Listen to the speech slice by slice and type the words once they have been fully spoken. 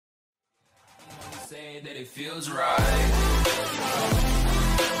That it feels right.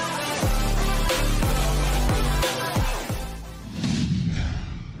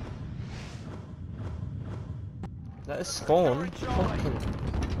 That is spawn. Fucking.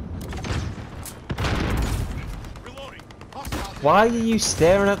 Why are you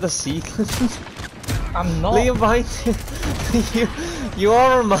staring at the ceiling? I'm not. Liam behind you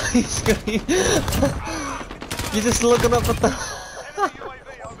are on my screen. You're just looking up at the.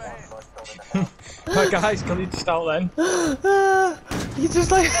 My guys, can you just out then? You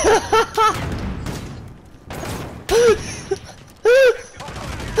just like.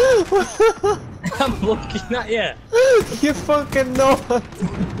 I'm looking at you. You fucking know.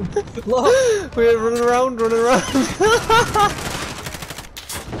 Look. We're running around.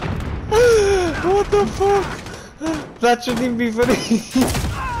 What the fuck? That shouldn't even be funny.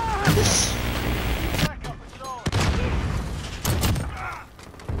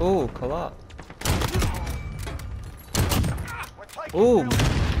 Oh, collapse. Oh,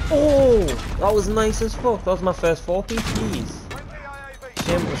 that was nice as fuck. That was my first 4-piece. Jeez.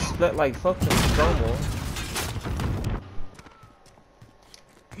 Shame was split like fucking Stonewall.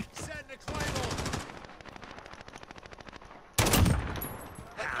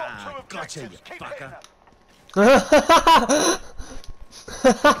 Gotcha, you fucker.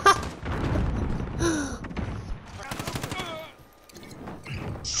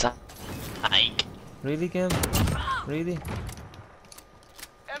 Psych. Really, game? Really?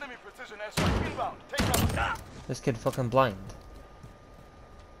 Enemy precision airstrike inbound. Take cover. This kid fucking blind.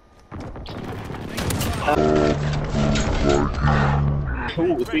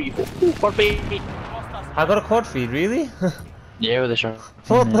 I got a quad feed, really? Yeah, with a shot.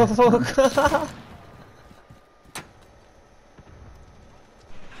 What the fuck?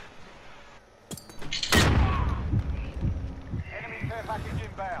 Enemy care package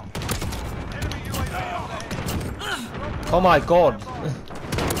inbound. Enemy UAV overhead. Oh my god.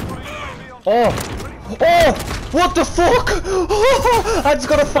 Oh! Oh! What the fuck? Oh, I just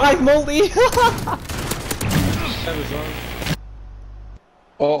got a 5 multi!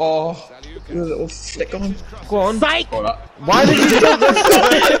 Oh, a little flick on him. Go on. Psych! Why did you do this?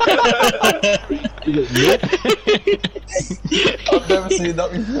 I've never seen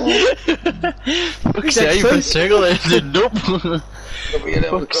that before. Fuck's sake, you put circle there, dude, nope.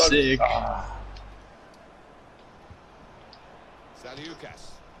 Fuck's sake.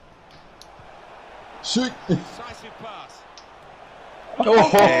 Shoot!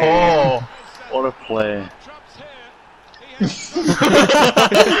 Oh, what a play. There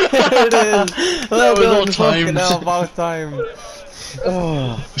it is. That was all fucking timed. hell, about time.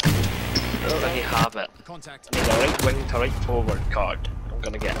 Oh. There you have it. I need a right wing to right forward card. I'm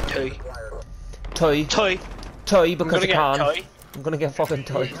gonna get TUY. TUY. TUY. TUY I'm because gonna I get can. TUY. I'm gonna get fucking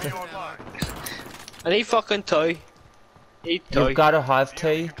TUY. I need fucking TUY. Need You've TUY. gotta have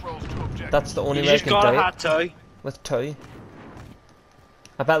TUY. That's the only You way I just can gotta do have it. TUY. With TUY.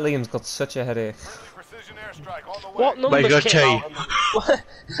 I bet Liam's got such a headache. Precision airstrike on the way. What numbers got came TUY.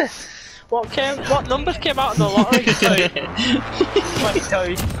 out? What numbers came out in the lottery? TUY.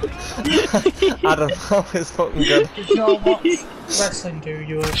 TUY. I don't know, it's fucking good. You know what wrestling do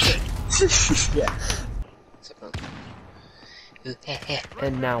you Yeah.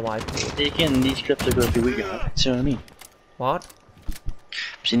 And now I do. Taking these clips are good for week, right? See what I mean? What?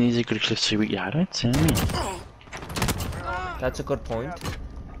 Seen these are good clips for week, right? See what I mean? That's a good point.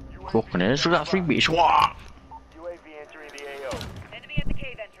 Fucking is, look at that 3 beats. What? UAV entering the AO. Enemy at the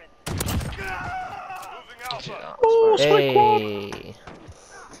cave entrance. Losing Alpha. Oh, Hey.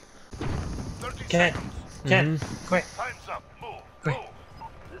 30 Ken, Ken, quick. Time's up. Move. Quick. Move.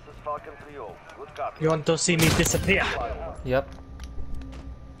 This is Falcon 3-0. Good copy. You want to see me disappear? Yep.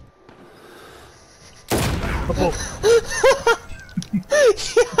 Oh.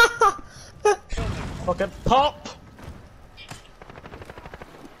 Fucking pop!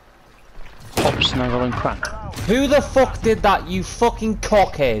 Pop, snuggle and crack. Who the fuck did that, you fucking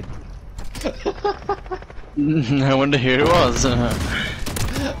cockhead? I wonder who it was.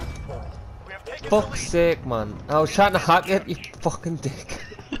 Fuck's sake, man. I was trying to hack it, you fucking dick.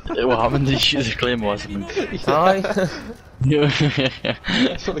 What happened? Did you shoot the claymore or something? Aye.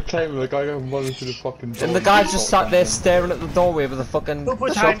 That's what the claim of the guy going running through the fucking door. And the guy just sat there staring at the doorway with a fucking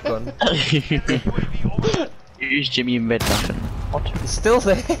shotgun. Here's Jimmy in bed laughing. What? He's still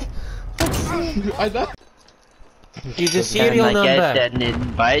there. I know. He's a Can serial I get number. an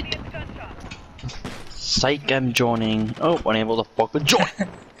invite? Psych, I'm joining. Oh, unable to fucking join.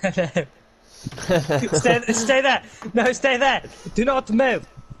 Stay there! No, stay there! Do not move!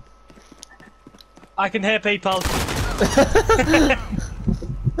 I can hear people.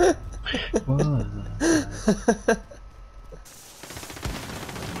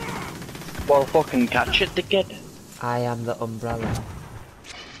 Well, fucking catch it, dickhead. I am the umbrella.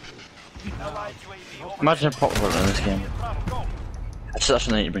 Imagine a pop button in this game. That's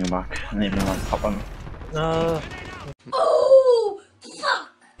what I need to bring him back. I need to bring him back, pop button. No. Oh, fuck!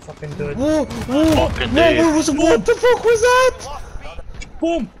 Fucking good. Whoa, whoa, Fucking whoa, dude. what the fuck was that?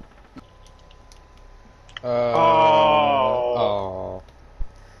 Boom! Oh.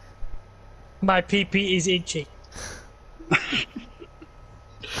 My PP is itchy.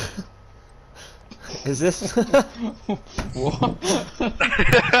 Is this? What?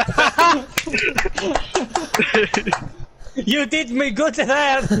 You did me good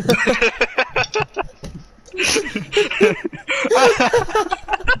there!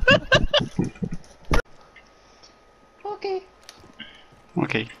 Okay.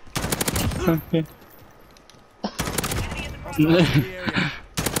 Okay. Okay.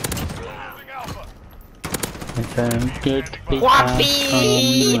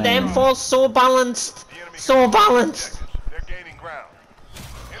 Whoppy! Them four so balanced! So balanced! They're gaining ground.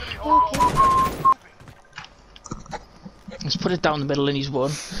 Enemy hold Let's put it down the middle and he's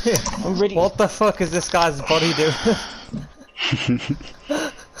won. I'm ready. What the fuck is this guy's body doing?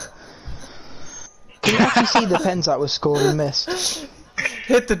 Can you actually see the pens that were scored and missed?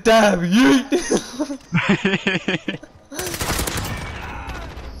 Hit the dab, yeet!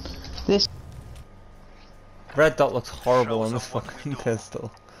 This. Red dot looks horrible on this fucking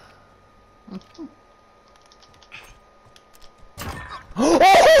pistol.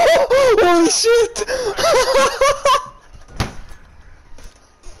 Holy shit!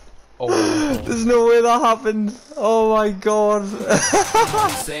 Oh. There's no way that happened. Oh my god.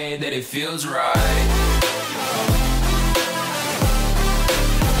 Saying that it feels right.